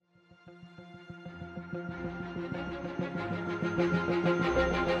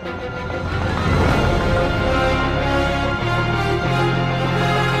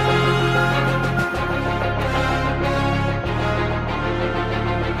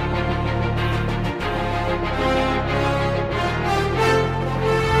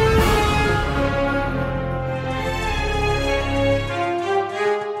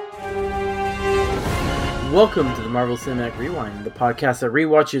Welcome to the Marvel Cinematic Rewind, the podcast that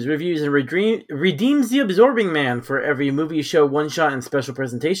rewatches, reviews, and redeems the Absorbing Man for every movie, show, one-shot, and special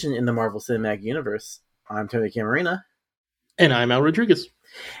presentation in the Marvel Cinematic Universe. I'm Tony Camarena. And I'm Al Rodriguez.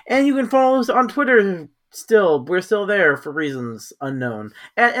 And you can follow us on Twitter still. We're still there for reasons unknown.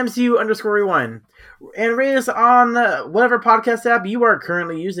 At MCU_Rewind. And rate us on whatever podcast app you are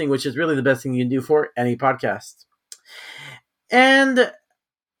currently using, which is really the best thing you can do for any podcast. And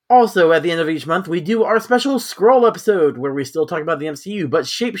also, at the end of each month, we do our special scroll episode where we still talk about the MCU, but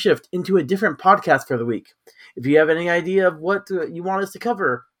shapeshift into a different podcast for the week. If you have any idea of what you want us to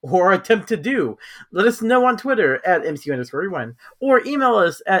cover or attempt to do, let us know on Twitter at MCU_Rewind or email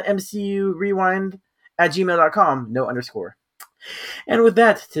us at MCURewind@gmail.com, no underscore. And with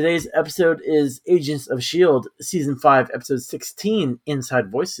that, today's episode is Agents of S.H.I.E.L.D. Season 5, Episode 16, Inside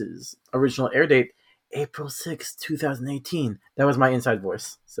Voices. Original air date, April 6, 2018. That was my inside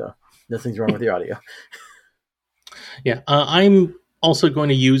voice, so nothing's wrong with the audio. Yeah, I'm also going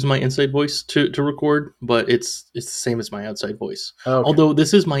to use my inside voice to record, but it's the same as my outside voice. Okay. Although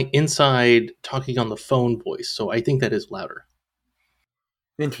this is my inside talking on the phone voice, so I think that is louder.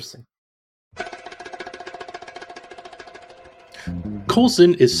 Interesting.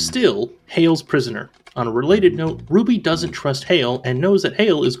 Coulson is still Hale's prisoner. On a related note, Ruby doesn't trust Hale and knows that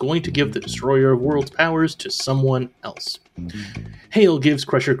Hale is going to give the Destroyer of Worlds powers to someone else. Hale gives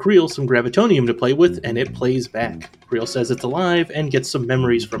Crusher Creel some gravitonium to play with, and it plays back. Creel says it's alive and gets some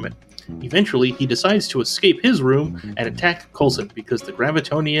memories from it. Eventually, he decides to escape his room and attack Coulson because the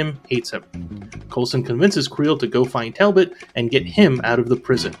gravitonium hates him. Coulson convinces Creel to go find Talbot and get him out of the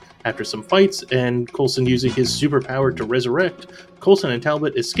prison. After some fights and Coulson using his superpower to resurrect, Coulson and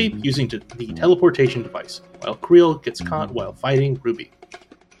Talbot escape using the teleportation device, while Creel gets caught while fighting Ruby.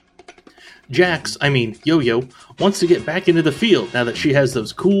 Yo-Yo, wants to get back into the field now that she has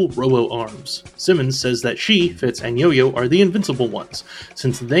those cool robo-arms. Simmons says that she, Fitz, and Yo-Yo are the invincible ones,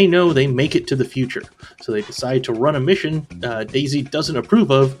 since they know they make it to the future. So they decide to run a mission Daisy doesn't approve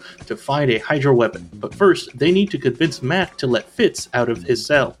of to find a Hydra weapon. But first, they need to convince Mac to let Fitz out of his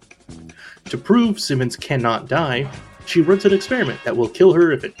cell. To prove Simmons cannot die, she runs an experiment that will kill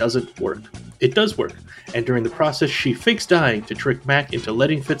her if it doesn't work. It does work, and during the process she fakes dying to trick Mac into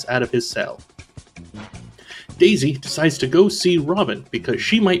letting Fitz out of his cell. Daisy decides to go see Robin because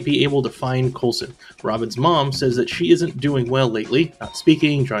she might be able to find Coulson. Robin's mom says that she isn't doing well lately, not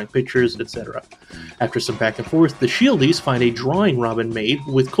speaking, drawing pictures, etc. After some back and forth, the Shieldies find a drawing Robin made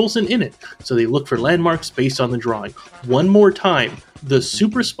with Coulson in it, so they look for landmarks based on the drawing. One more time, the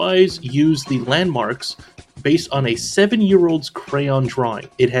super spies use the landmarks based on a 7-year-old's crayon drawing.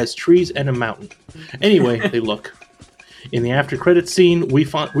 It has trees and a mountain. Anyway, they look. In the after-credits scene, we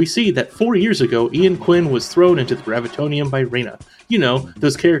see that 4 years ago, Ian Quinn was thrown into the gravitonium by Raina. You know,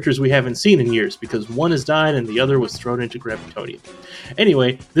 those characters we haven't seen in years, because one has died and the other was thrown into gravitonium.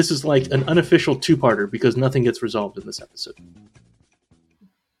 Anyway, this is like an unofficial two-parter, because nothing gets resolved in this episode.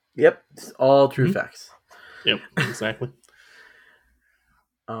 Yep, it's all true facts. Yep, exactly.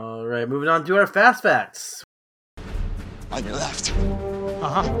 Alright, moving on to our fast facts. On your left.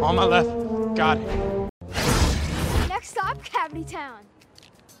 On my left. Got it. Next stop, Cavity Town.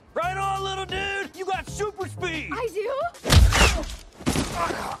 Right on, little dude! You got super speed! I do?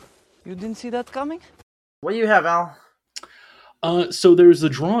 You didn't see that coming? What do you have, Al? So there's a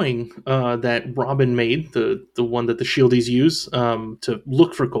drawing that Robin made, the one that the Shieldies use to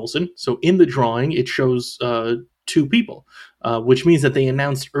look for Coulson. So in the drawing, it shows two people, which means that they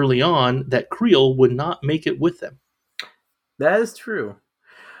announced early on that Creel would not make it with them. That is true.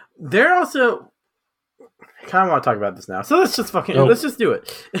 They're also... I kind of want to talk about this now, so let's just let's just do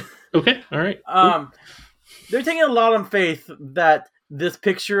it. Okay, all right. They're taking a lot on faith that this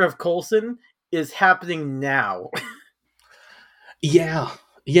picture of Coulson is happening now. Yeah,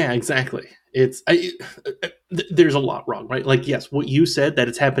 exactly. There's a lot wrong, right? Like, yes, what you said, that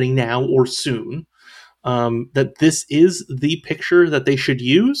it's happening now or soon, that this is the picture that they should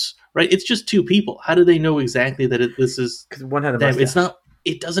use, right? It's just two people. How do they know exactly that this is? Because one had a them? mustache. It's not.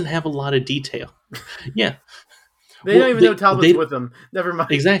 It doesn't have a lot of detail. Yeah. They don't even know Talbot's with them. Never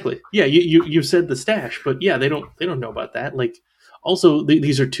mind. Exactly. Yeah, you said the stash, but yeah, they don't know about that. Like, also,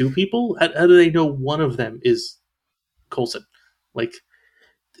 these are two people. How do they know one of them is Coulson? Like,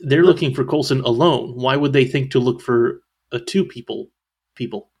 they're looking for Coulson alone. Why would they think to look for two people?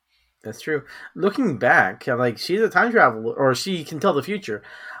 That's true. Looking back, like, she's a time traveler, or she can tell the future.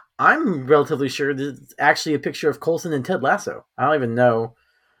 I'm relatively sure this is actually a picture of Coulson and Ted Lasso. I don't even know.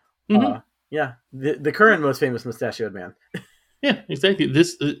 Mm-hmm. Yeah, the current most famous mustachioed man. Yeah, exactly.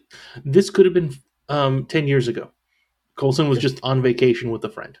 This could have been 10 years ago. Coulson was just on vacation with a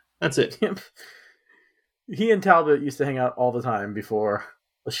friend. That's it. Yep. He and Talbot used to hang out all the time before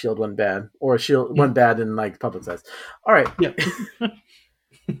a shield went bad, or a shield went bad in like public size. All right. Yeah.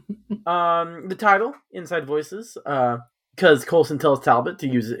 The title, Inside Voices, because Coulson tells Talbot to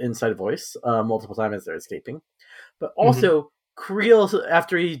use Inside Voice multiple times as they're escaping. But also, Creel,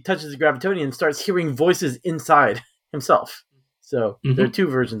 after he touches the Gravitonian, starts hearing voices inside himself. So there are two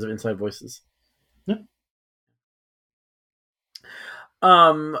versions of Inside Voices. Yeah.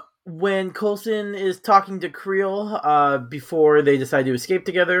 When Coulson is talking to Creel before they decide to escape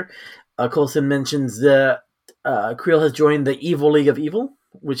together, Coulson mentions that Creel has joined the Evil League of Evil,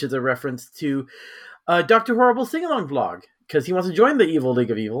 which is a reference to Dr. Horrible Sing-Along vlog, because he wants to join the Evil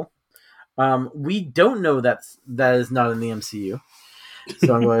League of Evil. We don't know that is not in the MCU,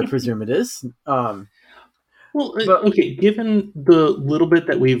 so I'm going to presume it is. Okay, given the little bit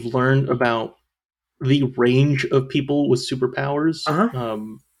that we've learned about the range of people with superpowers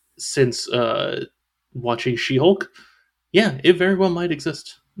since watching She-Hulk, yeah, it very well might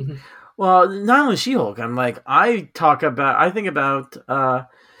exist. Mm-hmm. Well, not only She-Hulk. I think about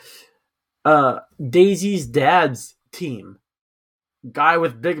Daisy's dad's team. Guy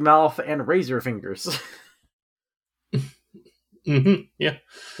with big mouth and razor fingers. Yeah,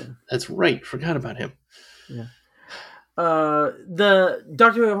 that's right. Forgot about him. Yeah. The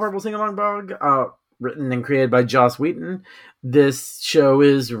Doctor Horrible Sing-Along blog, written and created by Joss Whedon. This show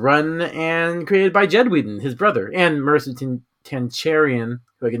is run and created by Jed Whedon, his brother, and Marissa Tancharian,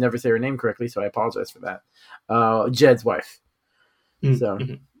 who I can never say her name correctly, so I apologize for that. Jed's wife. So,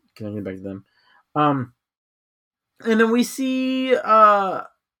 can I get back to them? And then we see the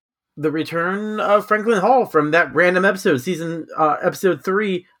return of Franklin Hall from that random episode, episode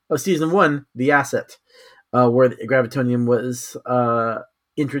 3 of season 1, The Asset, where the Gravitonium was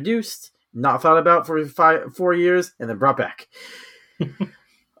introduced, not thought about for 4 years, and then brought back.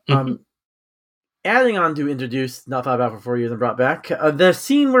 Adding on to introduced, not thought about for 4 years and brought back, the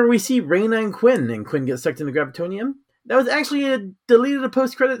scene where we see Raina and Quinn gets sucked into Gravitonium. That was actually a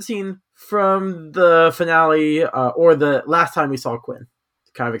post-credit scene from the finale, or the last time we saw Quinn,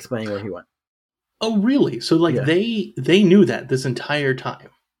 kind of explaining where he went. Oh, really? So, they knew that this entire time.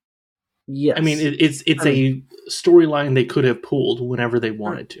 Yes. I mean, it's a storyline they could have pulled whenever they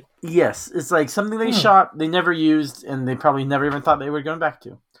wanted to. Yes, it's like something they shot, they never used, and they probably never even thought they were going back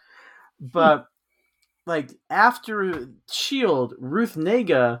to. But, like, after S.H.I.E.L.D., Ruth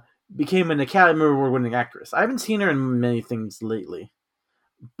Negga became an Academy Award-winning actress. I haven't seen her in many things lately.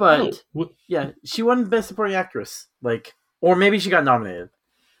 But, yeah, she won Best Supporting Actress. Like, or maybe she got nominated.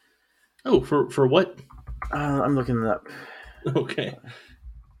 Oh, for what? I'm looking it up. Okay.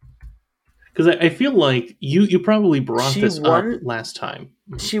 Because I feel like you probably brought this up last time.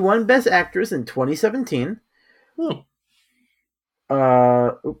 She won Best Actress in 2017. Oh.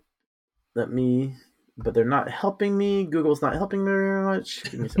 But they're not helping me. Google's not helping me very much.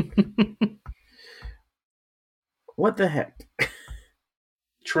 Give me a second. What the heck?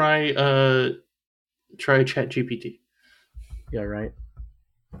 Try ChatGPT. Yeah, right.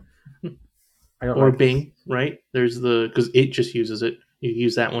 Or Bing, right? There's because it just uses it. You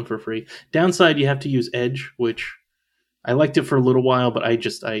use that one for free. Downside, you have to use Edge, which I liked it for a little while, but I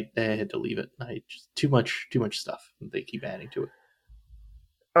had to leave it. Too much stuff. They keep adding to it.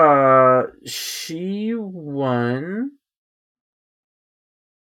 She won.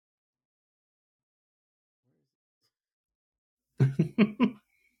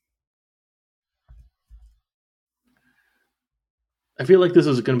 I feel like this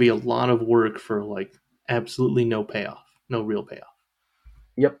is going to be a lot of work for like absolutely no payoff, no real payoff.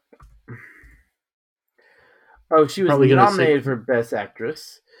 Yep. Oh, she was nominated for Best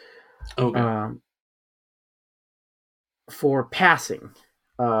Actress. Okay. For Passing.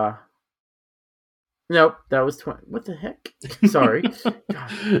 Nope, that was 20. What the heck? Sorry.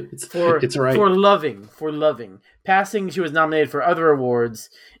 It's right. For Loving. Passing, she was nominated for other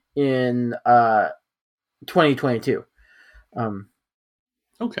awards in 2022.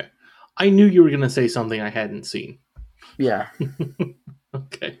 Okay. I knew you were going to say something I hadn't seen. Yeah.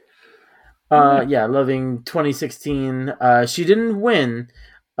 Okay. Yeah, Loving 2016. She didn't win.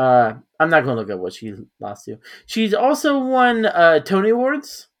 I'm not going to look at what she lost to. She's also won Tony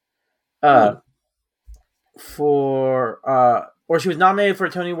Awards. For or she was nominated for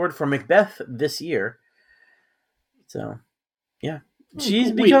a Tony Award for Macbeth this year. So, yeah,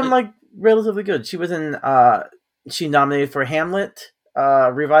 she's become like relatively good. She was in. She nominated for Hamlet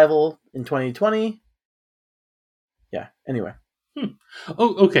revival in 2020. Yeah. Anyway.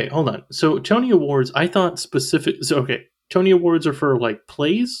 Oh, okay. Hold on. So Tony Awards, I thought specific. So okay, Tony Awards are for like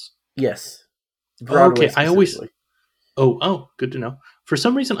plays. Yes. Broadway Okay. I always. Oh, good to know. For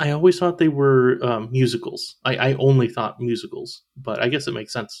some reason, I always thought they were musicals. I only thought musicals, but I guess it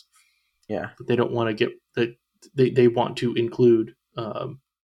makes sense. Yeah. But they don't want to get that. They want to include plays.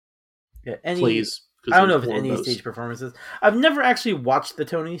 I don't know if it's any stage performances. I've never actually watched the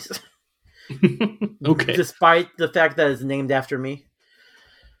Tonys. Okay. Despite the fact that it's named after me.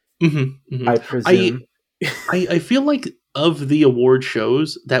 Mm-hmm, mm-hmm. I presume. I feel like of the award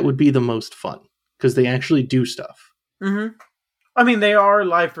shows, that would be the most fun because they actually do stuff. Mm-hmm. I mean, they are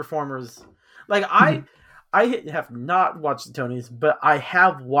live performers. Like, I have not watched the Tonys, but I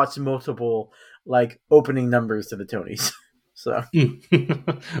have watched multiple, like, opening numbers to the Tonys. So.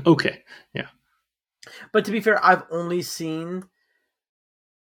 Okay, yeah. But to be fair, I've only seen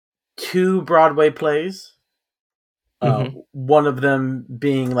 2 Broadway plays. One of them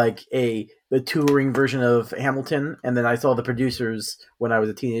being like the touring version of Hamilton, and then I saw The Producers when I was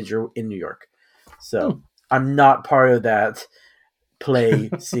a teenager in New York. So I'm not part of that play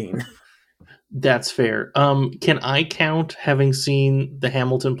scene. That's fair. Can I count having seen the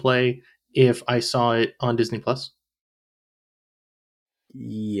Hamilton play if I saw it on Disney Plus?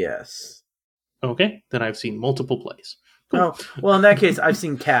 Yes. Okay, then I've seen multiple plays. Cool. Oh, well, in that case, I've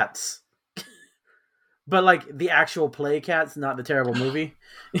seen Cats. But, like, the actual play Cats, not the terrible movie.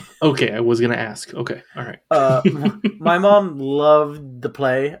 Okay, I was going to ask. Okay, all right. My mom loved the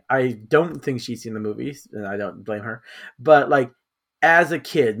play. I don't think she's seen the movies, and I don't blame her. But, like, as a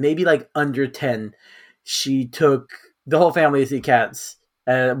kid, maybe, like, under 10, she took the whole family to see Cats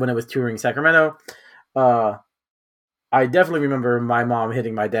when it was touring Sacramento. I definitely remember my mom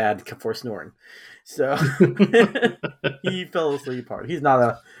hitting my dad for snoring. So, he fell asleep hard. He's not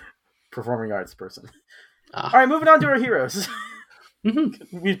a performing arts person. All right, moving on to our heroes.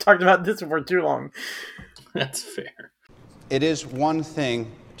 We've talked about this for too long. That's fair. It is one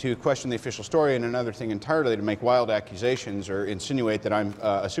thing to question the official story and another thing entirely to make wild accusations or insinuate that I'm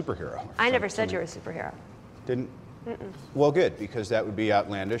a superhero. I never said you were a superhero. Didn't? Well, good, because that would be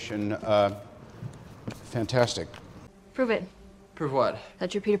outlandish and fantastic. Prove it. Prove what?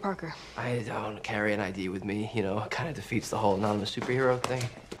 That you're Peter Parker. I don't carry an ID with me, you know, it kind of defeats the whole anonymous superhero thing.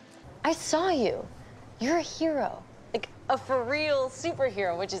 I saw you. You're a hero. Like, a for real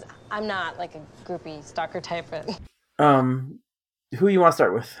superhero, which is, I'm not like a groupie stalker type. Who you want to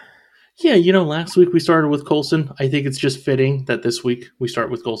start with? Yeah, last week we started with Coulson. I think it's just fitting that this week we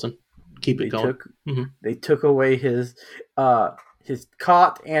start with Coulson. Keep it going. They took away his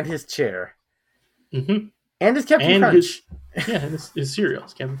cot and his chair. Mm-hmm. And his Captain Crunch. And his cereal,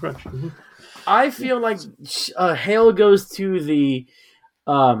 his Captain Crunch. Mm-hmm. I feel like Hale goes to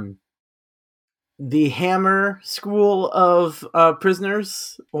the Hammer school of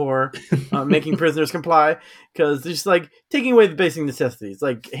prisoners, or making prisoners comply, because they're just like taking away the basic necessities.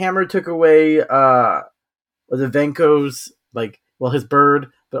 Like Hammer took away was it Venko's his bird,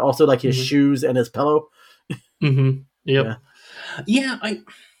 but also like his shoes and his pillow. Mm-hmm. Yep. Yeah,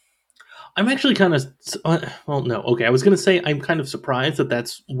 I'm actually kind of no. Okay, I was gonna say I'm kind of surprised that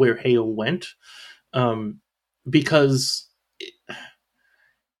that's where Hale went, because.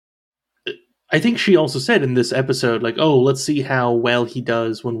 I think she also said in this episode, like, oh, let's see how well he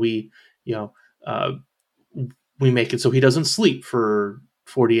does when we make it so he doesn't sleep for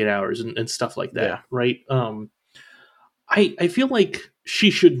 48 hours and stuff like that, right? I feel like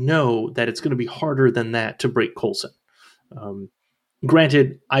she should know that it's going to be harder than that to break Coulson.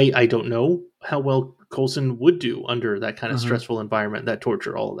 Granted, I don't know how well Coulson would do under that kind of stressful environment, that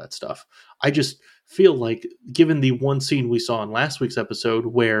torture, all of that stuff. I just feel like, given the one scene we saw in last week's episode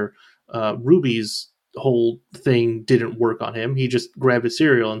where Ruby's whole thing didn't work on him. He just grabbed his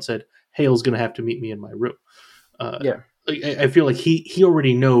cereal and said, Hale's going to have to meet me in my room. I feel like he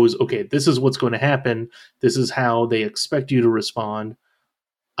already knows, okay, this is what's going to happen. This is how they expect you to respond.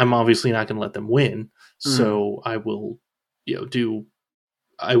 I'm obviously not going to let them win. So I will,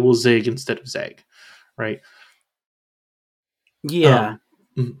 I will zig instead of zag. Right. Yeah.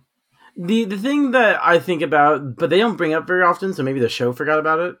 The thing that I think about, but they don't bring up very often, so maybe the show forgot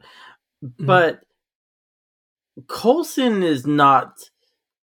about it. But Coulson is not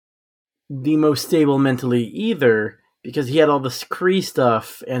the most stable mentally either, because he had all this Kree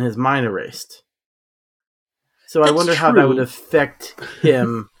stuff and his mind erased. So I wonder how that would affect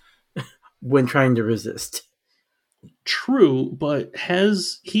him when trying to resist. True, but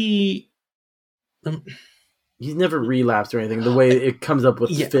has he? He's never relapsed or anything. The way it comes up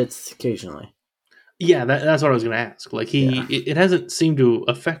with Yeah. fits occasionally. Yeah, that's what I was going to ask. Like it hasn't seemed to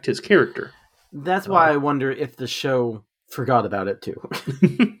affect his character. That's why I wonder if the show forgot about it too.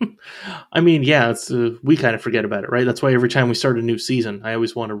 I mean, yeah, it's we kind of forget about it, right? That's why every time we start a new season, I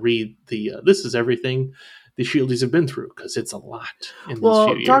always want to read the "This is everything the Shieldies have been through" because it's a lot in these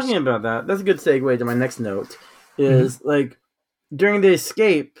few years. Talking about that, that's a good segue to my next note. Is like during the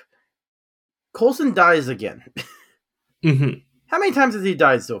escape, Coulson dies again. How many times has he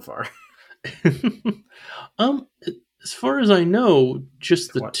died so far? As far as I know,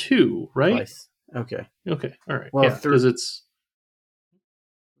 just the two, right? Twice. Okay, all right. Well, yeah, because it's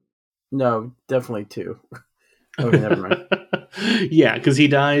no, definitely two. Okay, never mind. Yeah, because he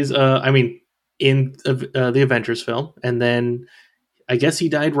dies. I mean, in the Avengers film, and then I guess he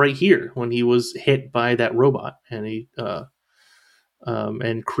died right here when he was hit by that robot, and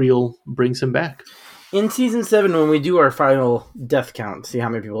and Creel brings him back. In season 7, when we do our final death count, see how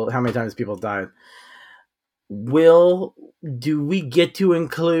many times people died. Do we get to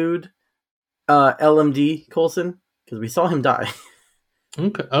include LMD Coulson? Because we saw him die.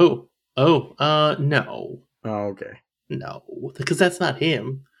 Okay. No. Oh, okay. No, because that's not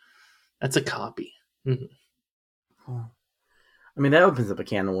him. That's a copy. I mean, that opens up a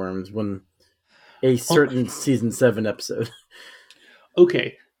can of worms when a certain season 7 episode.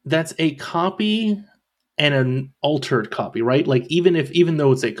 Okay, that's a copy and an altered copy, right? Like even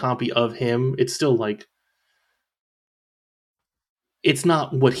though it's a copy of him, it's still like it's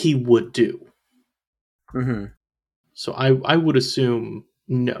not what he would do. So I would assume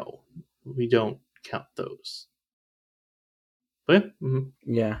no, we don't count those. But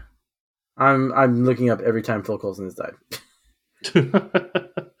yeah, I'm looking up every time Phil Coulson has died.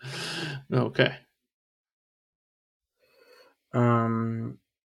 Okay.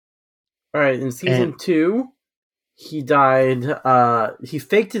 All right, in season 2, he died. He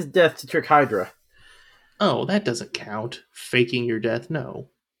faked his death to trick Hydra. Oh, that doesn't count. Faking your death, no.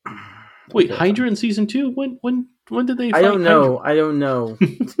 Wait, okay, Hydra in season 2? When did they fight? I don't know. Hydra? I don't know.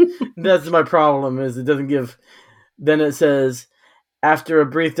 That's my problem. Is it doesn't give. Then it says, after a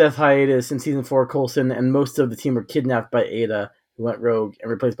brief death hiatus in season 4, Coulson and most of the team were kidnapped by Ada, who went rogue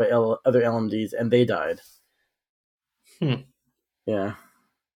and replaced by other LMDs, and they died. Yeah.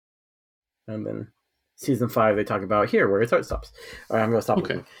 And then season 5, they talk about here where his heart stops. All right, I'm going to stop.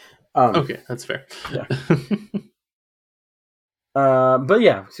 Okay. Okay, that's fair. Yeah. But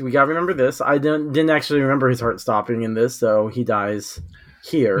yeah, so we gotta remember this. I didn't actually remember his heart stopping in this, so he dies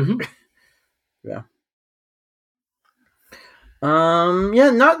here. Yeah. Yeah,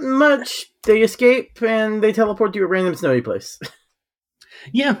 not much. They escape and they teleport to a random snowy place.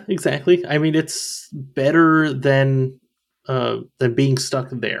 Yeah, exactly. I mean, it's better than being stuck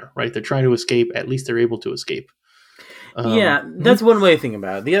there, right? They're trying to escape. At least they're able to escape. Yeah, that's one way of thinking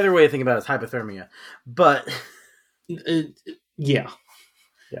about it. The other way of thinking about it is hypothermia. But yeah.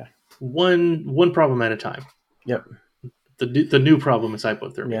 One problem at a time. Yep. The new problem is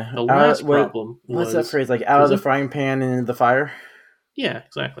hypothermia. Yeah. The last problem was... What's that phrase? Like out of the frying pan and into the fire? Yeah,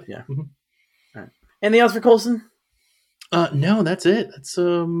 exactly. Yeah. All right. Anything else for Coulson? No, that's it. That's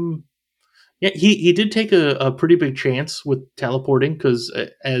yeah, he did take a pretty big chance with teleporting because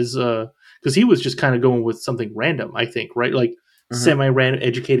he was just kind of going with something random, I think, right? Like semi-random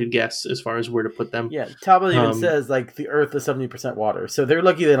educated guess as far as where to put them. Yeah, Talbot even says like the Earth is 70% water, so they're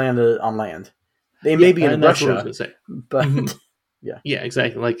lucky they landed on land. They may be in Russia, what I was gonna say. But yeah,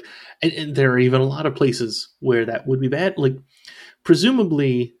 exactly. Like, and there are even a lot of places where that would be bad. Like,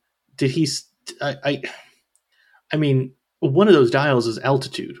 presumably, did he? I mean, one of those dials is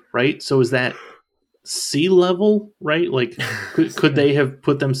altitude, right? So is that sea level, right? Like, could they have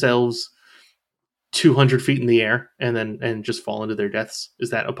put themselves 200 feet in the air and just fall into their deaths? Is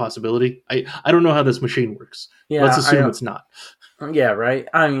that a possibility? I don't know how this machine works. Yeah, let's assume it's not. Yeah, right.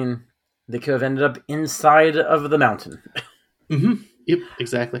 I mean, they could have ended up inside of the mountain. Yep,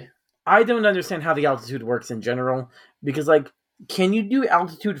 exactly. I don't understand how the altitude works in general because, like, can you do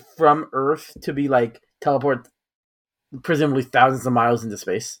altitude from Earth to be like teleport presumably thousands of miles into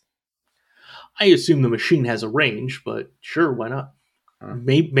space? I assume the machine has a range, but sure, why not?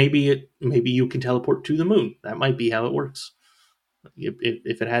 Maybe you can teleport to the moon. That might be how it works.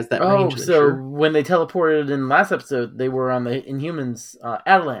 If it has that range. So sure. When they teleported in the last episode, they were on the Inhumans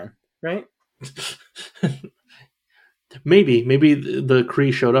Attilan, right? Maybe the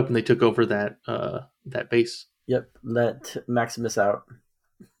Kree showed up and they took over that base. Yep, let Maximus out.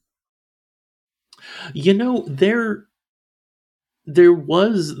 You know, there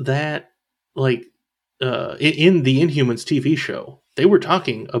was that, like, in the Inhumans TV show, they were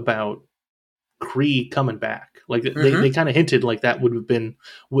talking about Kree coming back. Like they kind of hinted like that would have been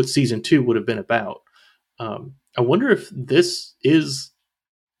what season 2 would have been about. I wonder if this is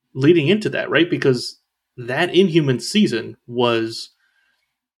leading into that, right? Because that Inhumans season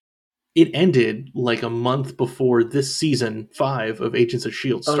it ended like a month before this season 5 of Agents of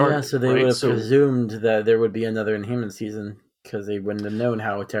S.H.I.E.L.D. started. Oh yeah, so they would have presumed that there would be another Inhuman season because they wouldn't have known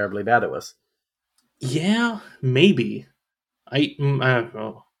how terribly bad it was. Yeah, maybe. I don't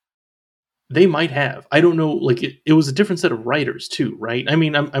know. They might have. I don't know. Like it was a different set of writers too, right? I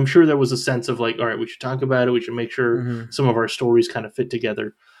mean, I'm sure there was a sense of like, all right, we should talk about it. We should make sure some of our stories kind of fit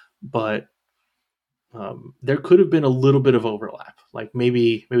together. But there could have been a little bit of overlap. Like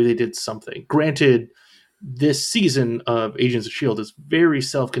maybe they did something. Granted, this season of Agents of S.H.I.E.L.D. is very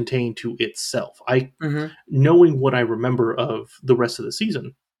self-contained to itself. Knowing what I remember of the rest of the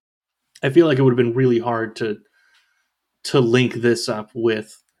season, I feel like it would have been really hard to link this up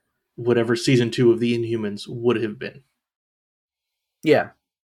with whatever season 2 of the Inhumans would have been. Yeah.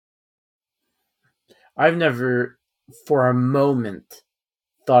 I've never, for a moment,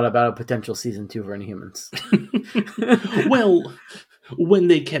 thought about a potential season 2 for Inhumans. Well, when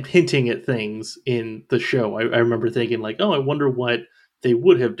they kept hinting at things in the show, I remember thinking like, oh, I wonder what they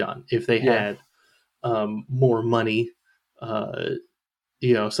would have done if they had more money, so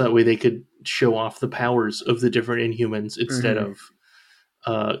that way they could show off the powers of the different Inhumans instead of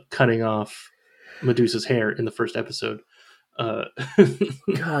cutting off Medusa's hair in the first episode. God,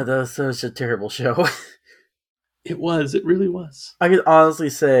 that was such a terrible show. It was. It really was. I could honestly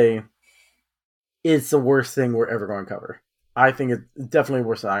say it's the worst thing we're ever going to cover. I think it's definitely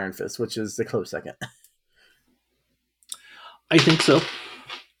worse than Iron Fist, which is the close second. I think so.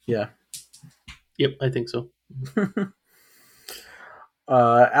 Yeah. Yep, I think so.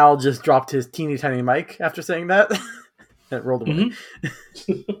 Al just dropped his teeny tiny mic after saying that. It rolled away.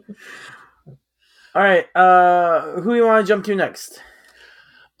 All right. Who do you want to jump to next?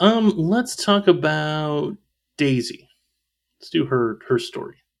 Let's talk about Daisy. Let's do her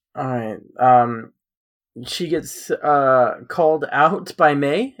story. All right. She gets called out by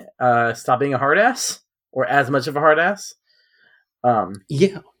May. Stop being a hard ass, or as much of a hard ass.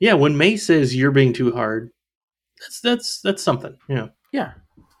 Yeah. When May says you're being too hard, that's something. Yeah. Yeah.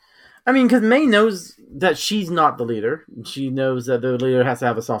 I mean, because May knows that she's not the leader. She knows that the leader has to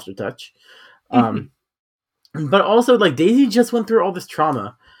have a softer touch. But also, like, Daisy just went through all this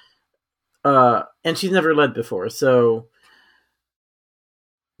trauma. And she's never led before. So,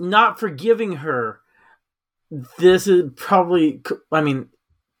 not forgiving her, this is probably, I mean,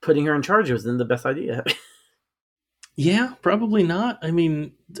 putting her in charge wasn't the best idea. Yeah, probably not. I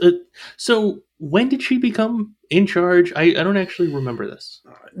mean, so when did she become in charge? I don't actually remember this.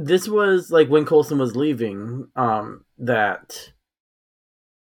 This was like when Coulson was leaving. That,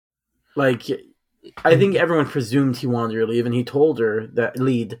 like, I think everyone presumed he wanted her to leave, and he told her that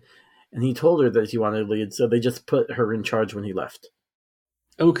he told her that he wanted to lead. So they just put her in charge when he left.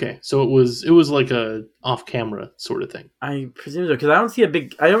 Okay, so it was like a off-camera sort of thing. I presume so, because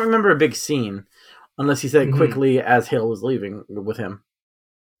I don't remember a big scene. Unless he said it quickly as Hale was leaving with him.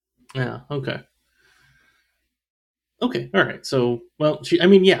 Yeah, okay. Okay, all right. So, well,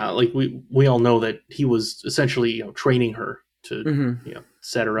 like we all know that he was essentially, training her to,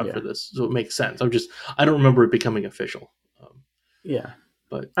 set her up for this. So it makes sense. I don't remember it becoming official. Yeah.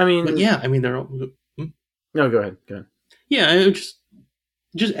 But they're all... No, go ahead. Yeah,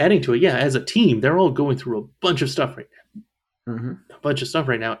 just adding to it. Yeah, as a team, they're all going through a bunch of stuff right now. A bunch of stuff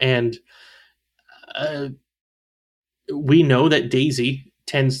right now. And we know that Daisy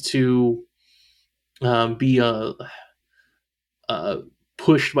tends to be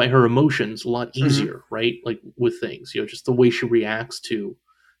pushed by her emotions a lot easier, right? Like with things, just the way she reacts to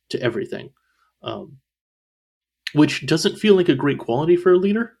everything, which doesn't feel like a great quality for a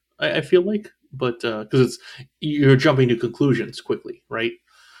leader. I feel like, but because you're jumping to conclusions quickly, right?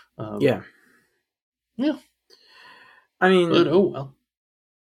 Yeah. I mean, but oh well.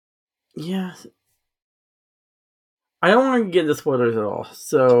 Yeah. I don't want to get into spoilers at all,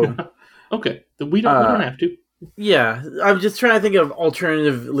 so okay, we don't have to. Yeah, I'm just trying to think of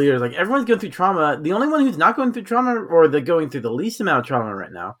alternative leaders. Like, everyone's going through trauma. The only one who's not going through trauma, or they're going through the least amount of trauma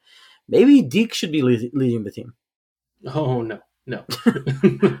right now, maybe Deke should be leading the team. Oh no.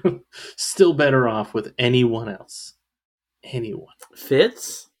 Still better off with anyone else. Anyone.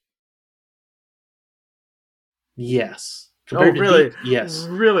 Fitz? Yes. Compared to really? Deke, yes.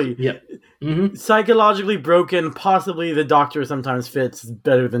 Really? Yep. Psychologically broken, possibly the Doctor sometimes fits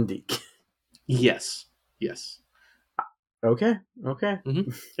better than Deke. Yes. Okay.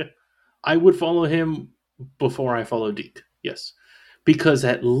 Yeah. I would follow him before I follow Deke. Yes, because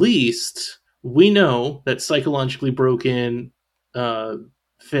at least we know that psychologically broken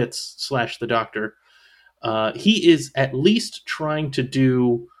Fitz / the Doctor. He is at least trying to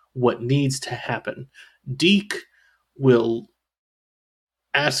do what needs to happen. Deke will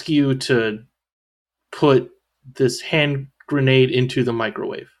ask you to put this hand grenade into the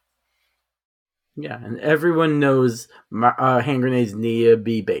microwave. Yeah, and everyone knows hand grenades need to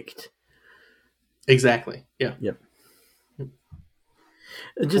be baked. Exactly. Yeah. Yep.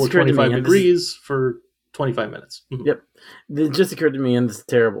 It just for occurred to 25 me, degrees for 25 minutes. Mm-hmm. Yep. It just occurred to me, and this is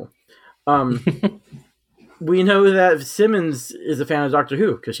terrible. We know that Simmons is a fan of Doctor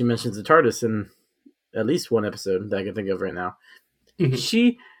Who because she mentions the TARDIS in at least one episode that I can think of right now. Mm-hmm.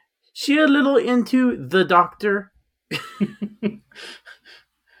 She a little into the Doctor.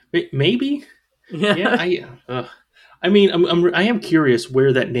 Maybe. Yeah. I mean, I am curious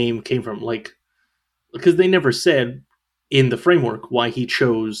where that name came from. Like, because they never said in the framework why he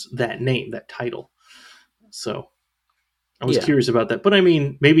chose that name, that title. So I was curious about that. But I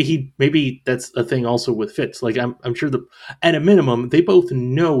mean, maybe that's a thing also with Fitz. Like, I'm sure at a minimum they both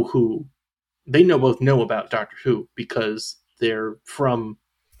know about Doctor Who because they're from.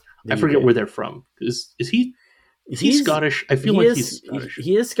 I forget where they're from. Is he? He's Scottish. I feel like he's Scottish.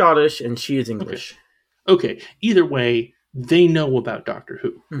 He is Scottish, and she is English. Okay. Either way, they know about Doctor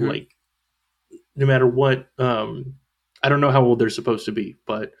Who. Mm-hmm. Like, no matter what. I don't know how old they're supposed to be,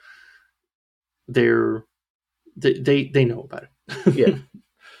 but they know about it. Yeah.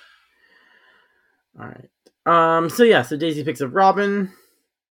 All right. So Daisy picks up Robin.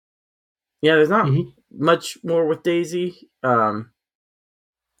 Yeah, there's not much more with Daisy.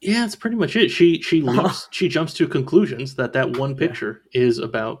 Yeah, that's pretty much it. She leaps, she jumps to conclusions that one picture is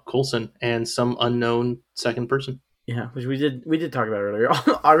about Coulson and some unknown second person. Yeah, which we did talk about earlier.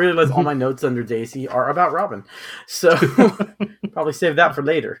 I realized all my notes under Daisy are about Robin, so probably save that for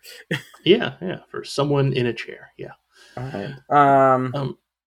later. yeah, for someone in a chair. Yeah. All right.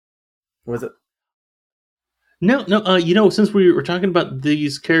 Was it? No. Since we were talking about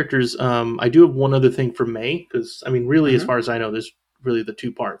these characters, I do have one other thing for May because I mean, really, as far as I know, there's really the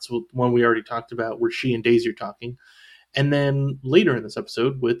two parts. One we already talked about, where she and Daisy are talking, and then later in this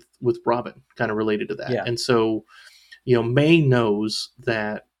episode with Robin, kind of related to that. Yeah. And so, May knows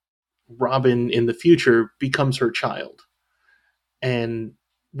that Robin in the future becomes her child, and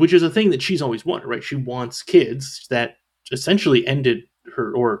which is a thing that she's always wanted, right? She wants kids. That essentially ended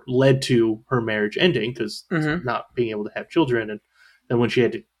her or led to her marriage ending because not being able to have children, and then when she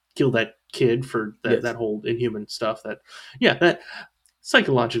had to kill that kid for that whole Inhuman stuff, that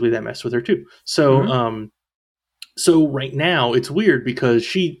psychologically that messed with her too. So so right now it's weird because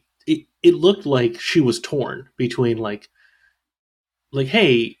it looked like she was torn between like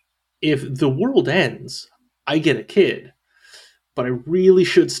hey, if the world ends, I get a kid, but I really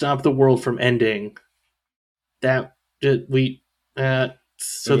should stop the world from ending. Then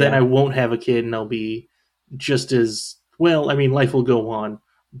I won't have a kid, and I'll be just as well. I mean, life will go on,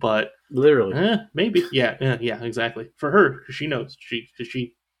 but literally, maybe, yeah, exactly. For her, because she knows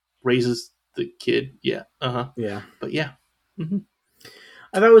she raises the kid, yeah, but yeah. Mm-hmm.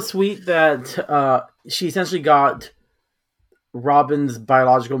 I thought it was sweet that she essentially got Robin's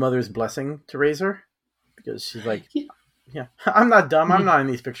biological mother's blessing to raise her, because she's like, yeah, I'm not dumb. I'm not in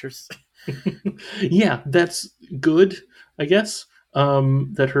these pictures. Yeah, that's good, I guess.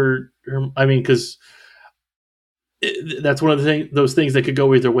 That her I mean, because that's one of those things that could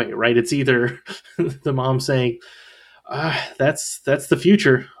go either way, right? It's either the mom saying, that's the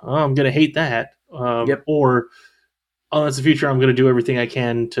future. Oh, I'm going to hate that. Or, oh, that's the future. I'm going to do everything I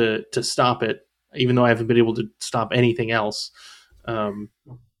can to stop it, even though I haven't been able to stop anything else.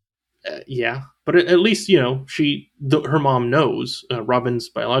 Yeah, but at least, her mom knows, Robin's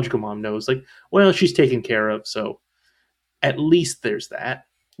biological mom knows, like, well, she's taken care of. So at least there's that.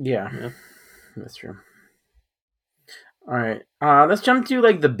 Yeah. That's true. All right. Let's jump to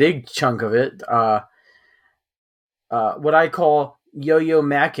like the big chunk of it. What I call Yo-Yo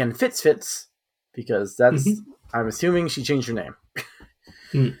Mac and Fitz, because that's I'm assuming she changed her name.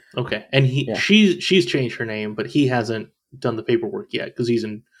 Okay, and she's changed her name, but he hasn't done the paperwork yet because he's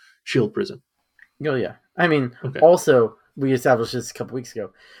in Shield prison. Oh yeah. I mean, also we established this a couple weeks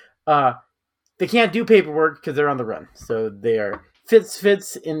ago. They can't do paperwork because they're on the run, so they are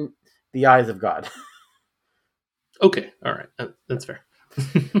Fitz in the eyes of God. Okay, all right, that's fair.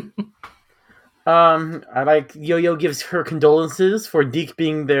 I like Yo-Yo gives her condolences for Deke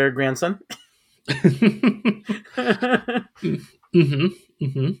being their grandson.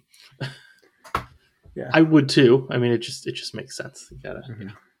 Yeah, I would too. I mean, it just makes sense. You gotta.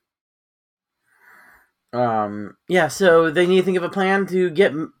 Yeah, so they need to think of a plan to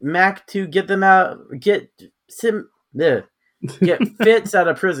get Mac to get them out, get Fitz out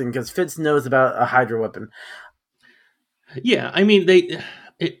of prison, because Fitz knows about a Hydra weapon. Yeah, I mean,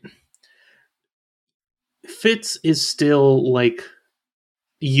 Fitz is still like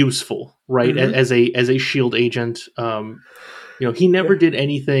useful, right? Mhm. As a shield agent. He never did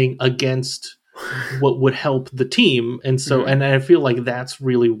anything against what would help the team, and so and I feel like that's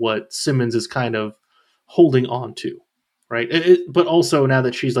really what Simmons is kind of holding on to, right? But also now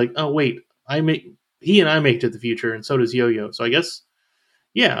that she's like, oh wait, he and I make it to the future, and so does Yo-Yo. So I guess,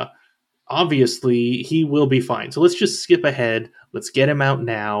 yeah, obviously he will be fine. So let's just skip ahead. Let's get him out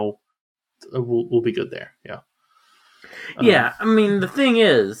now. We'll be good there. Yeah. Yeah, I mean, the thing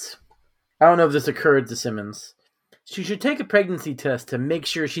is, I don't know if this occurred to Simmons. She should take a pregnancy test to make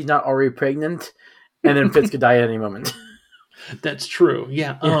sure she's not already pregnant, and then Fitz could die at any moment. That's true.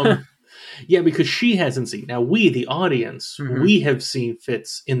 Yeah. Yeah, because she hasn't seen. Now we, the audience, we have seen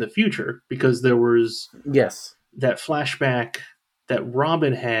Fitz in the future because there was that flashback that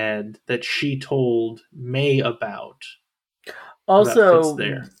Robin had that she told May about. Also,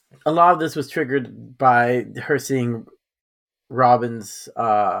 there. A lot of this was triggered by her seeing Robin's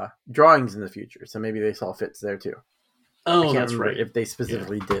drawings in the future, so maybe they saw Fitz there too. Oh, I can't that's remember right. if they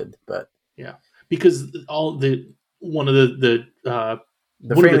specifically did, but yeah, because one of the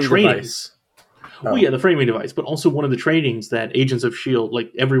framing trainings. Device. Oh yeah, the framing device, but also one of the trainings that Agents of S.H.I.E.L.D.,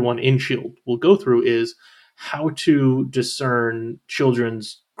 like everyone in S.H.I.E.L.D., will go through is how to discern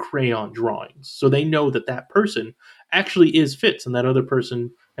children's crayon drawings. So they know that person actually is Fitz, and that other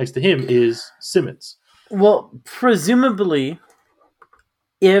person next to him is Simmons. Well, presumably,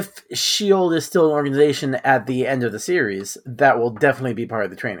 if S.H.I.E.L.D. is still an organization at the end of the series, that will definitely be part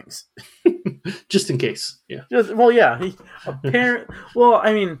of the trainings. Just in case, yeah. Yeah. Well,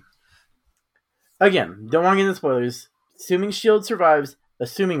 I mean, again, don't want to get into spoilers. Assuming S.H.I.E.L.D. survives,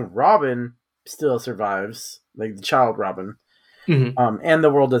 assuming Robin still survives, like the child Robin, and the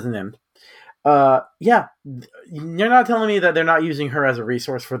world doesn't end. Yeah, you're not telling me that they're not using her as a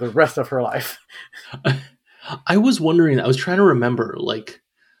resource for the rest of her life. I was wondering. I was trying to remember. Like,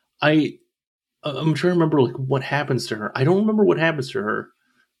 I'm trying to remember like what happens to her. I don't remember what happens to her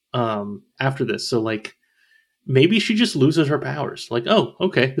after this. So like, maybe she just loses her powers. Like, oh,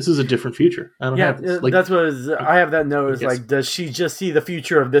 okay, this is a different future. I don't have this. Like, that's what I have that note. Is like, does she just see the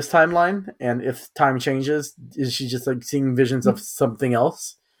future of this timeline? And if time changes, is she just like seeing visions of something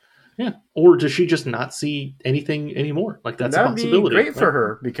else? Yeah, or does she just not see anything anymore? Like that's a possibility. That'd be great for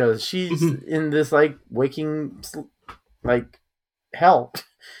her because she's in this like waking like hell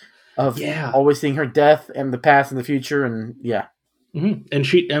of always seeing her death and the past and the future, and and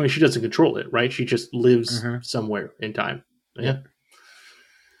she doesn't control it, right? She just lives somewhere in time. Yeah.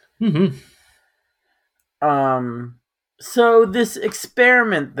 So this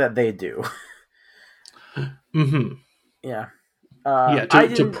experiment that they do. Yeah.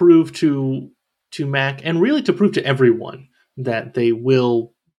 To prove to Mac and really to prove to everyone that they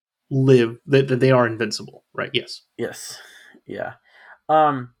will live, that they are invincible, right? Yes. Yeah.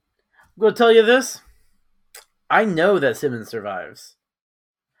 I'm going to tell you this. I know that Simmons survives.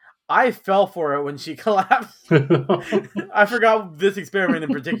 I fell for it when she collapsed. I forgot this experiment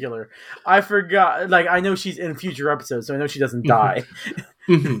in particular. I forgot, like, I know she's in future episodes, so I know she doesn't die.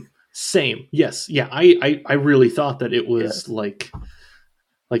 Same. Yes. Yeah. I really thought that it was like,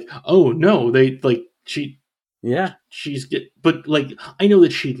 oh no, they like but like, I know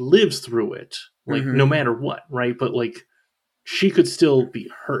that she lives through it, like no matter what. Right. But like, she could still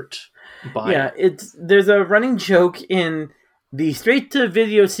be hurt by it. There's a running joke in the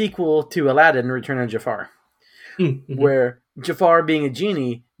straight-to-video sequel to Aladdin, Return of Jafar, where Jafar, being a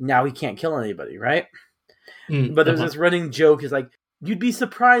genie, now he can't kill anybody, right? But there's this running joke is like, you'd be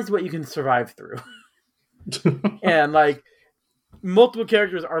surprised what you can survive through. And like, multiple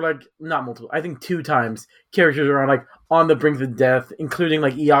characters are like, not multiple, I think 2 times, characters are like on the brink of death, including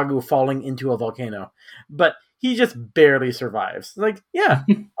like Iago falling into a volcano. But he just barely survives. Like, yeah,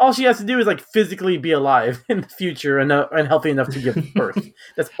 all she has to do is like physically be alive in the future and healthy enough to give birth.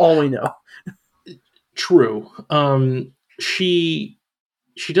 That's all we know. True. She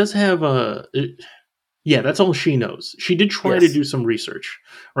does have that's all she knows. She did try to do some research,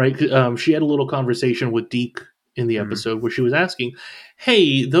 right? She had a little conversation with Deke in the episode where she was asking,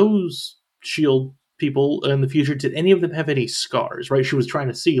 hey, those S.H.I.E.L.D. people in the future, did any of them have any scars, right? She was trying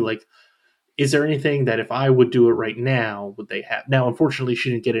to see, like, is there anything that if I would do it right now, would they have? Now, unfortunately, she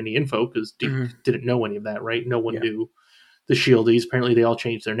didn't get any info because Deke didn't know any of that, right? No one knew the S.H.I.E.L.D.ies. Apparently, they all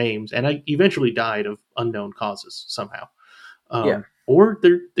changed their names and eventually died of unknown causes somehow. Or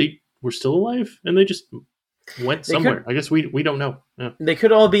they were still alive, and they just went somewhere. I guess we don't know. Yeah. They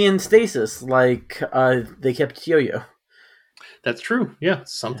could all be in stasis, like they kept Yo-Yo. That's true. Yeah,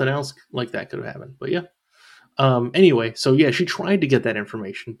 something else like that could have happened. But yeah. Anyway, so yeah, she tried to get that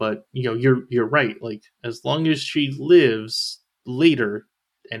information, but you're right. Like, as long as she lives later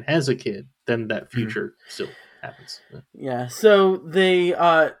and has a kid, then that future still happens. Yeah. So they,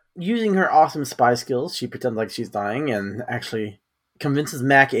 using her awesome spy skills, she pretends like she's dying and actually convinces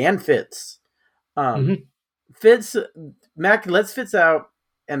Mac and Fitz. Mac lets Fitz out,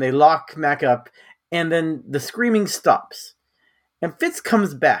 and they lock Mac up, and then the screaming stops, and Fitz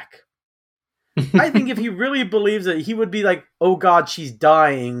comes back. I think if he really believes it, he would be like, "Oh God, she's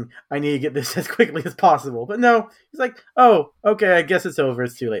dying. I need to get this as quickly as possible." But no, he's like, "Oh, okay, I guess it's over.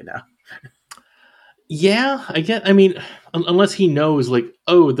 It's too late now." Yeah, I mean, unless he knows, like,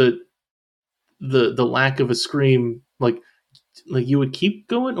 oh, the lack of a scream, like you would keep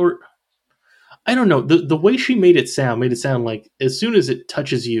going, or I don't know. The way she made it sound like as soon as it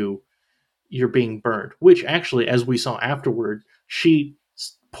touches you, you're being burned. Which actually, as we saw afterward, she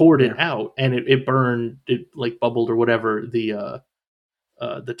poured it out, and it burned, it like bubbled or whatever, the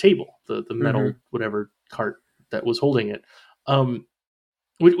table, the metal whatever cart that was holding it,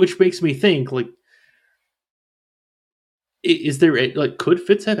 which makes me think, like, is there could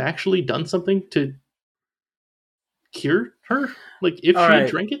Fitz have actually done something to cure her, like if she had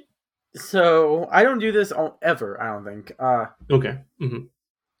drank it? So I don't do this ever, I don't think. Okay.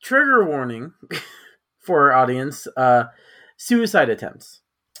 Trigger warning for our audience: suicide attempts.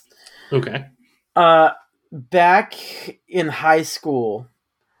 Okay. Back in high school,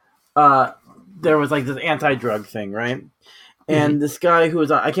 there was like this anti-drug thing, right? And this guy who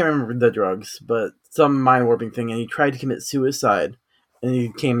was on, I can't remember the drugs, but some mind warping thing, and he tried to commit suicide, and he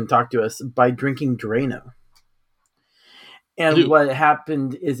came and talked to us by drinking Drano. And what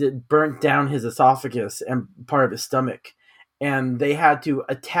happened is it burnt down his esophagus and part of his stomach, and they had to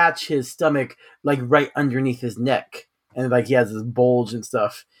attach his stomach like right underneath his neck, and like he has this bulge and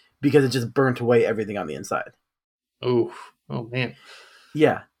stuff, because it just burnt away everything on the inside. Oh man.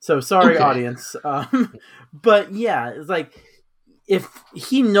 Yeah. So sorry, audience. But yeah, it's like if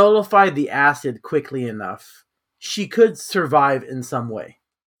he nullified the acid quickly enough, she could survive in some way.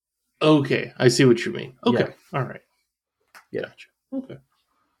 Okay, I see what you mean. Okay, all right. Yeah. Gotcha. Okay.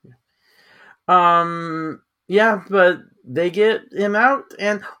 Yeah, but they get him out,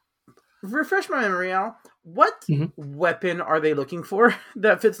 and refresh my memory, Al. What weapon are they looking for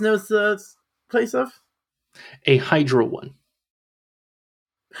that Fitz knows the place of? A Hydra one.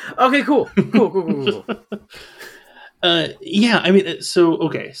 Okay, cool. Yeah, I mean,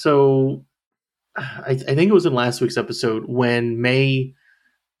 so I think it was in last week's episode when May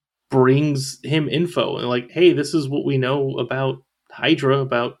brings him info and like, hey, this is what we know about Hydra,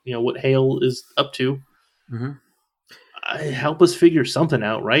 about what Hale is up to. Help us figure something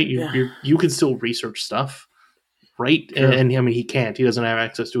out, right? You can still research stuff, right? And I mean, he can't. He doesn't have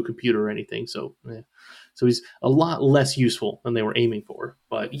access to a computer or anything, so he's a lot less useful than they were aiming for.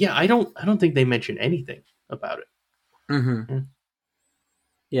 But yeah, I don't think they mention anything about it.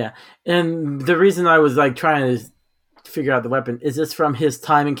 Yeah, and the reason I was like trying to figure out the weapon, is this from his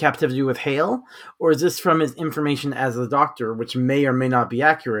time in captivity with Hale, or is this from his information as a doctor, which may or may not be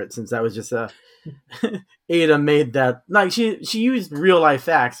accurate, since that was just a Ada made that, like, she used real life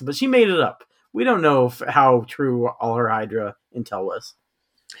facts, but she made it up. We don't know how true all her Hydra intel was.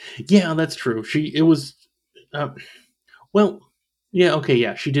 Yeah, that's true. She did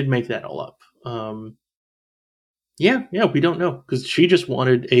make that all up. Yeah, we don't know, because she just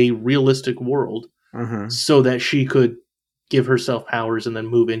wanted a realistic world so that she could give herself powers and then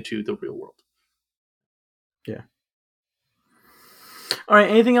move into the real world. Yeah. All right,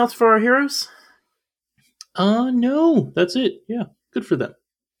 anything else for our heroes? No, that's it. Yeah, good for them.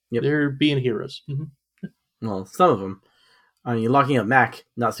 Yep. They're being heroes. Well, some of them. I mean, locking up Mac,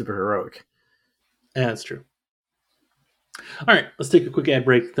 not super heroic. Yeah, that's true. All right, let's take a quick ad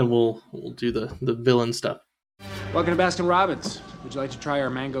break, then we'll do the villain stuff. Welcome to Baskin Robbins. Would you like to try our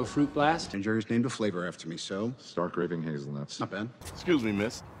mango fruit blast? And Jerry's named a flavor after me, so? Stark raving hazelnuts. Not bad. Excuse me,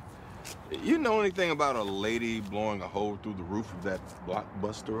 miss. You know anything about a lady blowing a hole through the roof of that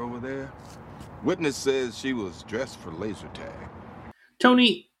Blockbuster over there? Witness says she was dressed for laser tag.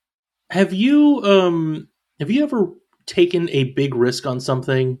 Tony, have you ever taken a big risk on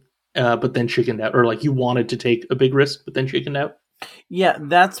something, but then chickened out, or like you wanted to take a big risk but then chickened out? Yeah,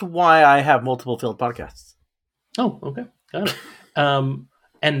 that's why I have multiple failed podcasts. Oh, okay, got it.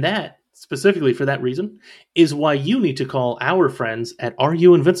 And that, specifically for that reason, is why you need to call our friends at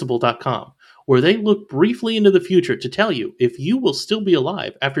areyouinvincible.com. where they look briefly into the future to tell you if you will still be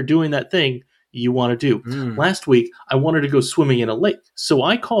alive after doing that thing you want to do. Last week, I wanted to go swimming in a lake, so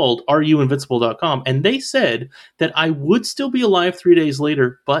I called areyouinvincible.com, and they said that I would still be alive 3 days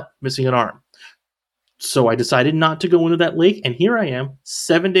later, but missing an arm. So I decided not to go into that lake, and here I am,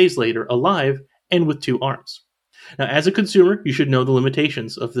 7 days later, alive and with 2 arms. Now, as a consumer, you should know the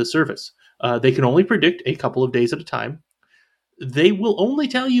limitations of this service. They can only predict a couple of days at a time. They will only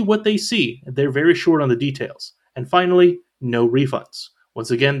tell you what they see. They're very short on the details. And finally, no refunds. Once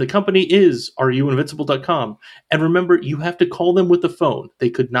again, the company is areyouinvincible.com. And remember, you have to call them with the phone. They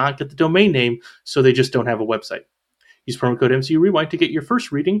could not get the domain name, so they just don't have a website. Use promo code MCU Rewind to get your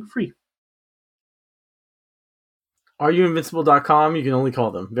first reading free. Areyouinvincible.com, you can only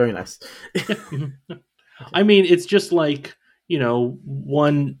call them. Very nice. I mean, it's just like,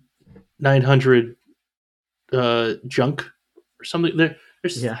 1-900 junk or something.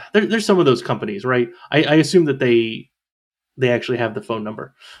 There's some of those companies, right? I assume that they actually have the phone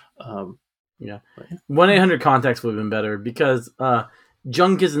number. 1-800 contacts would have been better because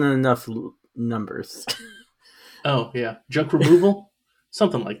junk isn't enough numbers. Oh, yeah. Junk removal?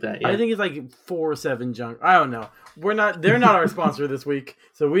 Something like that, yeah. I think it's like 4-7 junk. I don't know. They're not our sponsor this week,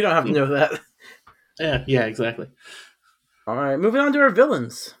 so we don't have to know that. Yeah, exactly. All right, moving on to our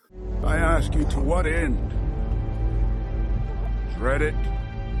villains. I ask you, to what end? Dread it?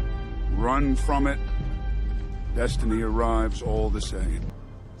 Run from it? Destiny arrives all the same.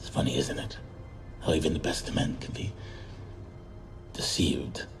 It's funny, isn't it? How even the best of men can be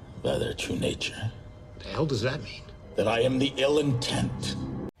deceived by their true nature. The hell does that mean? That I am the ill intent.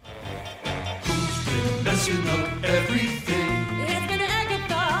 Who's been messing up everything? It's been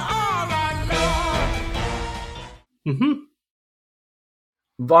Agatha all along.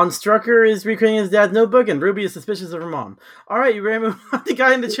 Von Strucker is recreating his dad's notebook, and Ruby is suspicious of her mom. All right, you ready to move on? The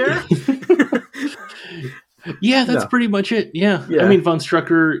guy in the chair? Yeah, that's pretty much it. Yeah. I mean, Von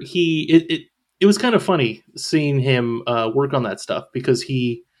Strucker, it was kind of funny seeing him work on that stuff because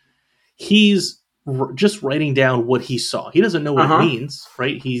he's just writing down what he saw. He doesn't know what it means,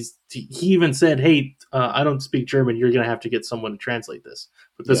 right? He even said, "Hey, I don't speak German. You're going to have to get someone to translate this,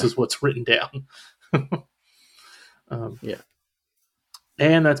 but this is what's written down."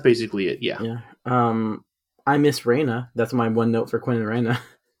 And that's basically it. Yeah. I miss Reyna. That's my one note for Quinn and Reyna.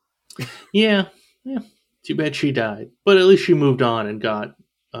 Yeah. Too bad she died, but at least she moved on and got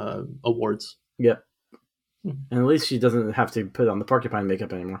awards. Yep. And at least she doesn't have to put on the porcupine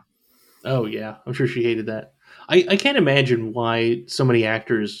makeup anymore. Oh yeah, I'm sure she hated that. I can't imagine why so many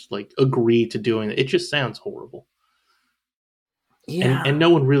actors agree to doing it. It just sounds horrible. Yeah, and no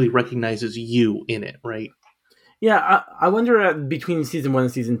one really recognizes you in it, right? Yeah, I wonder between season 1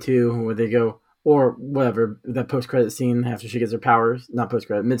 and season 2 where they go, or whatever, that post-credit scene after she gets her powers, not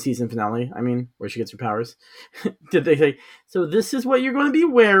post-credit, mid-season finale, I mean, where she gets her powers. Did they say, so this is what you're going to be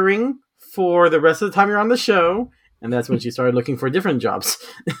wearing for the rest of the time you're on the show? And that's when she started looking for different jobs.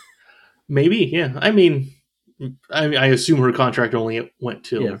 Maybe, yeah. I mean, I assume her contract only went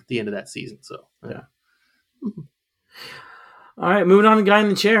till the end of that season, so. Yeah. All right, moving on to Guy in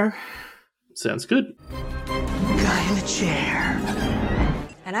the Chair. Sounds good. Guy in the chair.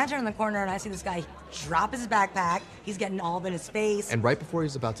 And I turn the corner and I see this guy drop his backpack. He's getting all up in his face. And right before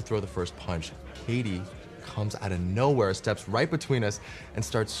he's about to throw the first punch, Katie comes out of nowhere, steps right between us, and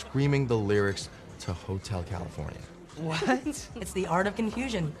starts screaming the lyrics to Hotel California. What? It's the art of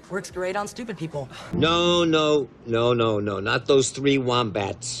confusion. Works great on stupid people. No. Not those 3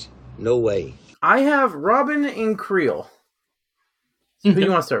 wombats. No way. I have Robin and Creel. Who do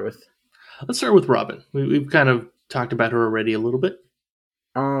you want to start with? Let's start with Robin. We've kind of talked about her already a little bit.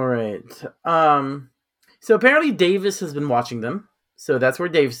 All right. So apparently Davis has been watching them. So that's where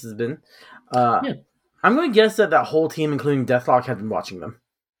Davis has been. I'm going to guess that whole team, including Deathlock, had been watching them.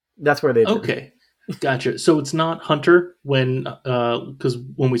 That's where they've been. Okay. Gotcha. So it's not Hunter because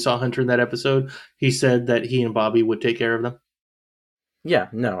when we saw Hunter in that episode, he said that he and Bobby would take care of them. Yeah,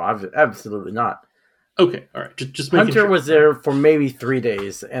 no, absolutely not. Okay, all right. Just making Hunter sure. was there for maybe 3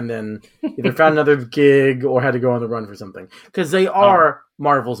 days and then either found another gig or had to go on the run for something. Because they are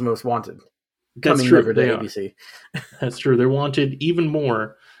Marvel's most wanted. That's coming true. over to They ABC. That's true. They're wanted even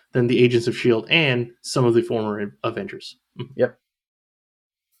more than the Agents of S.H.I.E.L.D. and some of the former Avengers. Yep.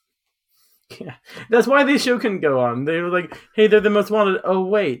 Yeah. That's why this show couldn't go on. They were like, hey, they're the most wanted. Oh,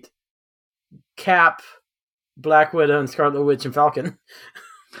 wait. Cap, Black Widow, and Scarlet Witch, and Falcon.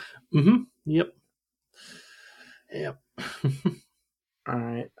 Mm-hmm. Yep. All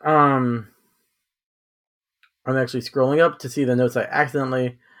right. I'm actually scrolling up to see the notes I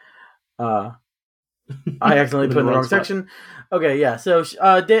accidentally I accidentally put in the wrong spot. section. Okay, yeah. So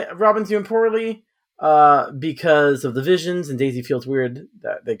Robin's doing poorly because of the visions, and Daisy feels weird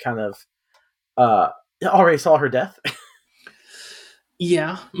that they kind of already saw her death.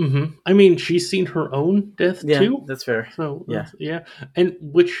 Yeah. Mm-hmm. I mean, she's seen her own death too. That's fair. So yeah, and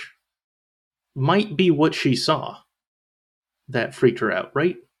which might be what she saw that freaked her out,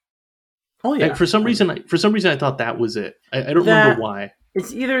 right? Oh yeah. For some reason, I thought that was it. I don't remember why.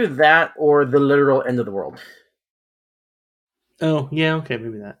 It's either that or the literal end of the world. Oh yeah, okay,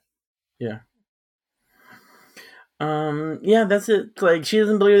 maybe that. Yeah. Yeah, that's it. Like, she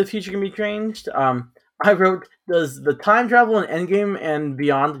doesn't believe the future can be changed. I wrote, does the time travel in Endgame and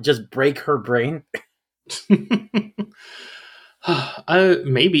beyond just break her brain?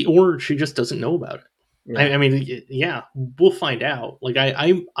 Maybe, or she just doesn't know about it. Yeah. I mean, yeah, we'll find out. Like,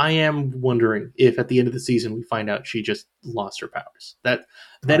 I am wondering if at the end of the season we find out she just lost her powers. That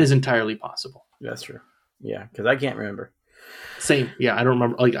is entirely possible. That's true. Yeah, because I can't remember. Same. Yeah, I don't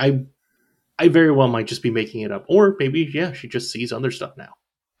remember. Like, I very well might just be making it up, or maybe she just sees other stuff now.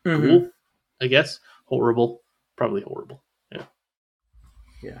 Mm-hmm. Cool, I guess. Horrible, probably horrible. Yeah.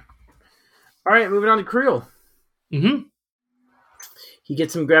 Yeah. All right, moving on to Creel. Mm-hmm. He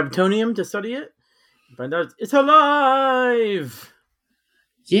gets some gravitonium to study it. Find out it's alive.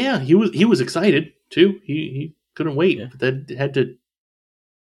 Yeah, he was excited too. He couldn't wait, but then had to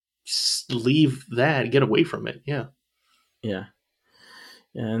leave that, get away from it. Yeah. Yeah.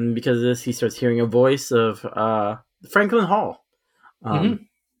 And because of this, he starts hearing a voice of Franklin Hall.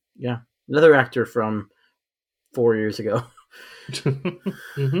 Yeah, another actor from 4 years ago.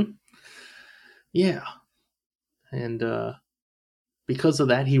 Mm-hmm. Yeah, and because of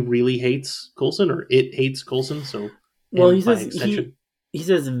that, he really hates Coulson, or it hates Coulson. So, well, he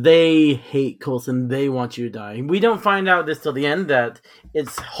says they hate Coulson. They want you to die. We don't find out this till the end that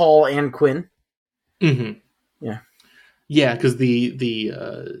it's Hall and Quinn. Mm-hmm. Yeah. Yeah, because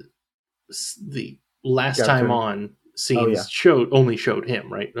the last time on scenes only showed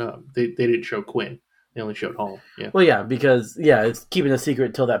him, right? They didn't show Quinn. They only showed Hall. Yeah. Well, yeah, because it's keeping a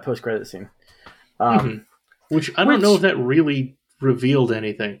secret till that post-credit scene. Which I don't know if that really revealed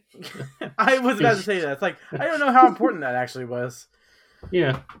anything. I was about to say that. It's like, I don't know how important that actually was.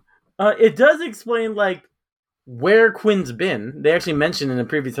 Yeah. It does explain, like, where Quinn's been. They actually mentioned in the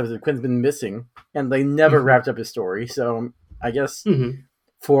previous episode Quinn's been missing, and they never wrapped up his story. So I guess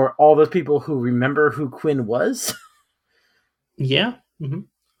for all those people who remember who Quinn was. Yeah. Mm-hmm.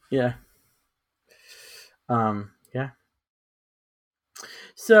 Yeah. Yeah.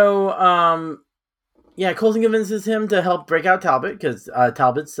 So, Coulson convinces him to help break out Talbot, because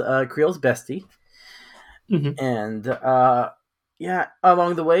Talbot's Creel's bestie. Mm-hmm. And,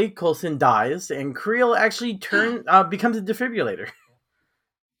 along the way, Coulson dies, and Creel actually becomes a defibrillator.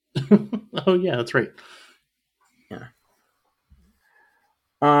 Oh, yeah, that's right. Yeah.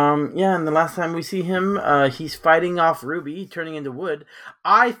 And the last time we see him, he's fighting off Ruby, turning into wood.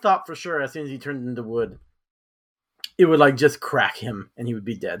 I thought for sure as soon as he turned into wood, it would, like, just crack him, and he would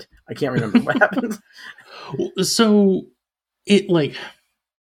be dead. I can't remember what happened. So, it was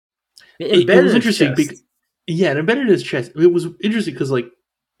interesting. It embedded his chest. It was interesting because, like,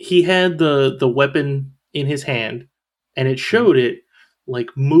 he had the weapon in his hand, and it showed it, like,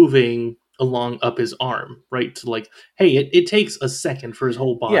 moving along up his arm, right? To, like, hey, it takes a second for his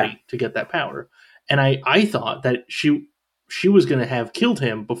whole body to get that power. And I thought that she was going to have killed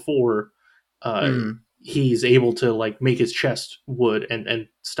him before he's able to, like, make his chest wood and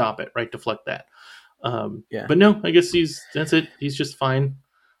stop it, right? Deflect that. But no, I guess that's it. He's just fine.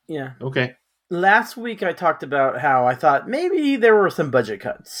 Yeah. Okay. Last week I talked about how I thought maybe there were some budget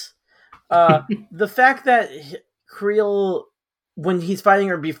cuts. The fact that Creel, when he's fighting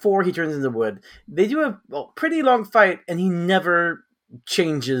her before he turns into wood, they do a pretty long fight and he never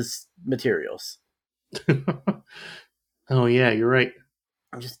changes materials. Oh yeah, you're right.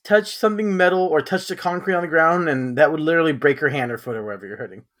 Just touch something metal or touch the concrete on the ground and that would literally break her hand or foot or wherever you're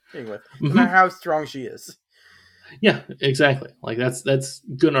hitting with, no matter how strong she is. Yeah, exactly. Like that's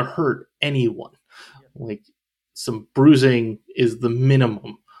gonna hurt anyone. Like, some bruising is the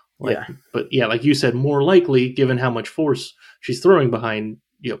minimum. Like, but yeah, like you said, more likely given how much force she's throwing behind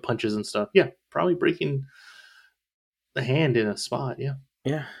punches and stuff. Yeah, probably breaking the hand in a spot. Yeah.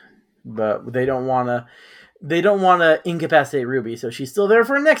 Yeah, but they don't want to incapacitate Ruby, so she's still there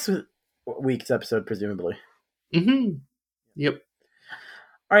for next week's episode, presumably. Mm-hmm. Yep.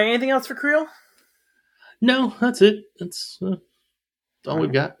 All right. Anything else for Creel? No, that's it. That's all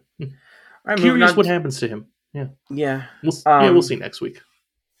we've got. All right, curious what happens to him. Yeah. Yeah. We'll see next week.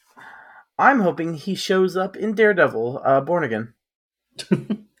 I'm hoping he shows up in Daredevil, Born Again.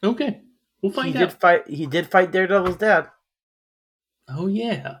 Okay. We'll find out. He did fight Daredevil's dad. Oh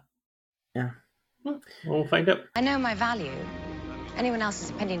yeah. Yeah. Well, we'll find out. I know my value. Anyone else's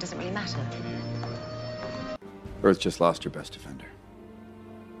opinion doesn't really matter. Earth just lost her best defender.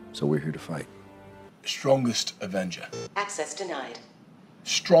 So we're here to fight. Strongest Avenger. Access denied.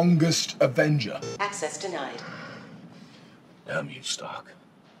 Strongest Avenger. Access denied. Damn you, Stark.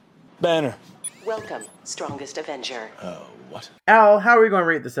 Banner. Welcome, Strongest Avenger. Oh, what? Al, how are we going to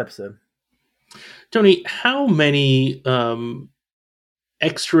rate this episode? Tony, how many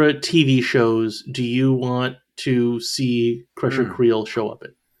extra TV shows do you want to see Crusher Creel show up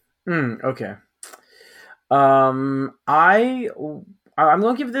in? Okay. I'm going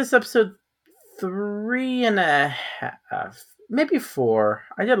to give this episode 3.5, maybe 4.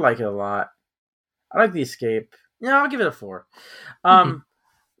 I did like it a lot. I like the escape. No, I'll give it a 4.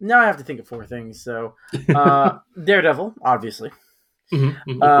 Now I have to think of 4 things. So, Daredevil, obviously.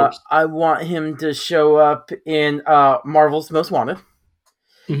 I want him to show up in Marvel's Most Wanted.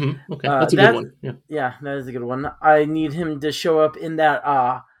 Okay, that's a good one. Yeah, that is a good one. I need him to show up in that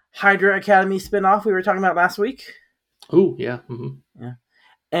Hydra Academy spinoff we were talking about last week. Oh, yeah. Yeah.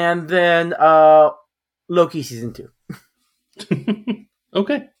 And then Loki season 2.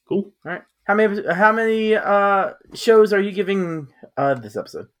 Okay, cool. All right. How many shows are you giving this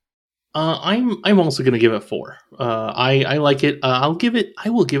episode? I'm also going to give it 4. I like it. I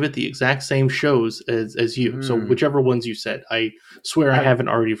will give it the exact same shows as you. So whichever ones you said, I swear I haven't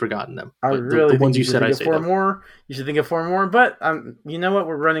already forgotten them. I but really the ones you said, I say 4 them. more. You should think of 4 more. But you know what?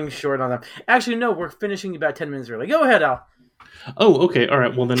 We're running short on them. Actually, no, we're finishing about 10 minutes early. Go ahead, Al. Oh, okay, all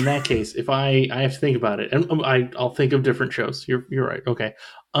right. Well, then in that case, if I have to think about it, and I'll think of different shows. You're right. Okay.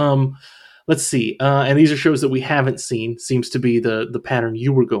 Let's see. And these are shows that we haven't seen. Seems to be the pattern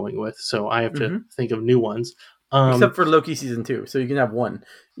you were going with. So I have to think of new ones. Except for Loki season 2, so you can have one.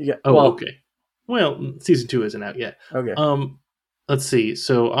 Okay. Well, season 2 isn't out yet. Okay. Let's see.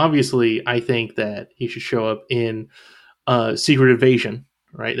 So obviously, I think that he should show up in Secret Invasion.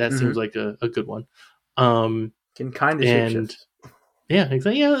 Right. That seems like a good one. Can kind of shapeshift. Yeah,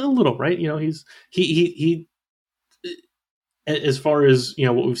 exactly. Yeah, a little, right? You know, he as far as, you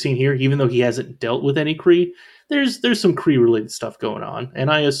know, what we've seen here, even though he hasn't dealt with any Kree, there's some Kree related stuff going on,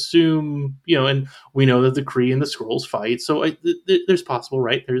 and I assume, you know, and we know that the Kree and the Skrulls fight, so there's possible,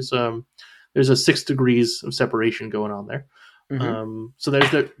 right? There's a 6 degrees of separation going on there. So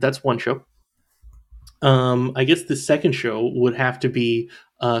that's one show. I guess the second show would have to be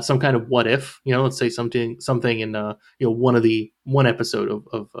some kind of what if, you know, let's say something in you know, one episode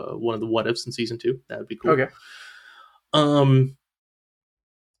of one of the what ifs in season 2. That would be cool. Okay.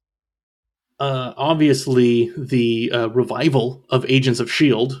 Obviously the revival of Agents of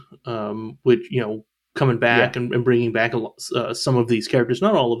S.H.I.E.L.D., which, you know, coming back and bringing back some of these characters,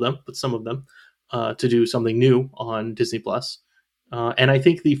 not all of them, but some of them, to do something new on Disney Plus. And I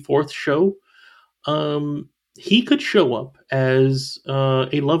think the 4th show, he could show up as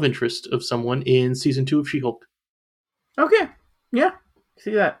a love interest of someone in season 2 of She-Hulk. Okay. Yeah.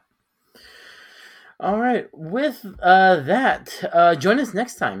 See that. All right. With that, join us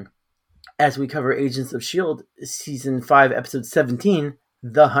next time as we cover Agents of S.H.I.E.L.D. Season 5, Episode 17,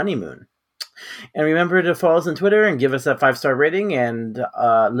 The Honeymoon. And remember to follow us on Twitter and give us a 5-star rating and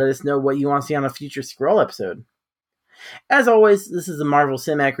let us know what you want to see on a future Skrull episode. As always, this is the Marvel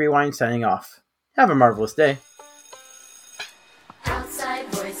Cinematic Rewind signing off. Have a marvelous day.